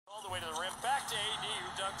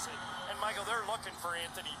makes it. And Michael, they're looking for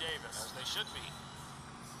Anthony Davis. As they should be.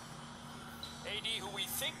 AD, who we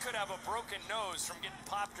think could have a broken nose from getting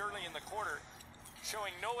popped early in the quarter,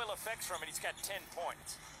 showing no ill effects from it. He's got 10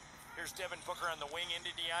 points. Here's Devin Booker on the wing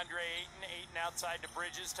into DeAndre Ayton. Ayton outside to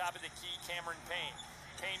Bridges. Top of the key, Cameron Payne.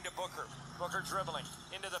 Payne to Booker. Booker dribbling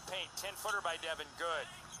into the paint. 10-footer by Devin. Good.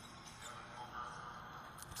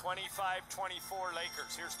 25-24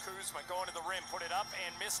 Lakers. Here's Kuzma going to the rim. Put it up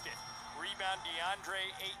and missed it. Rebound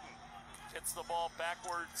DeAndre Ayton. Gets the ball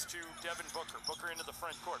backwards to Devin Booker. Booker into the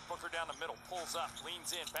front court. Booker down the middle. Pulls up.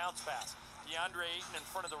 Leans in. Bounce pass. DeAndre Ayton in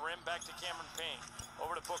front of the rim. Back to Cameron Payne.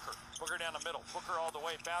 Over to Booker. Booker down the middle. Booker all the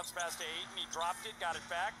way. Bounce pass to Ayton. He dropped it. Got it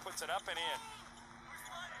back. Puts it up and in.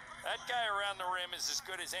 That guy around the rim is as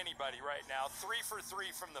good as anybody right now. 3 for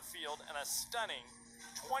 3 from the field and a stunning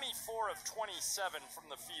 24 of 27 from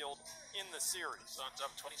the field in the series. Suns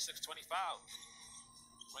up 26-25.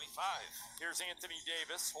 25. Here's Anthony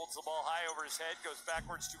Davis, holds the ball high over his head, goes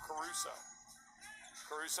backwards to Caruso.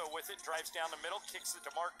 Caruso with it, drives down the middle, kicks it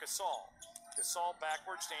to Marc Gasol. Gasol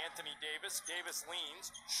backwards to Anthony Davis. Davis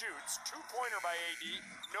leans, shoots, two-pointer by AD,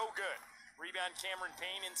 no good. Rebound Cameron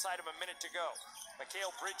Payne inside of a minute to go.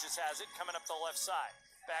 Mikal Bridges has it, coming up the left side.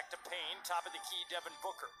 Back to Payne, top of the key, Devin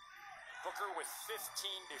Booker. Booker with 15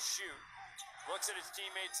 to shoot. Looks at his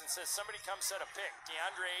teammates and says, somebody come set a pick.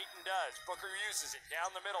 DeAndre Ayton does. Booker uses it.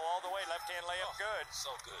 Down the middle, all the way. Left-hand layup, good.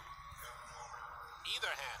 So good.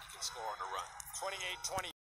 Either hand he can score on the run. 28-20.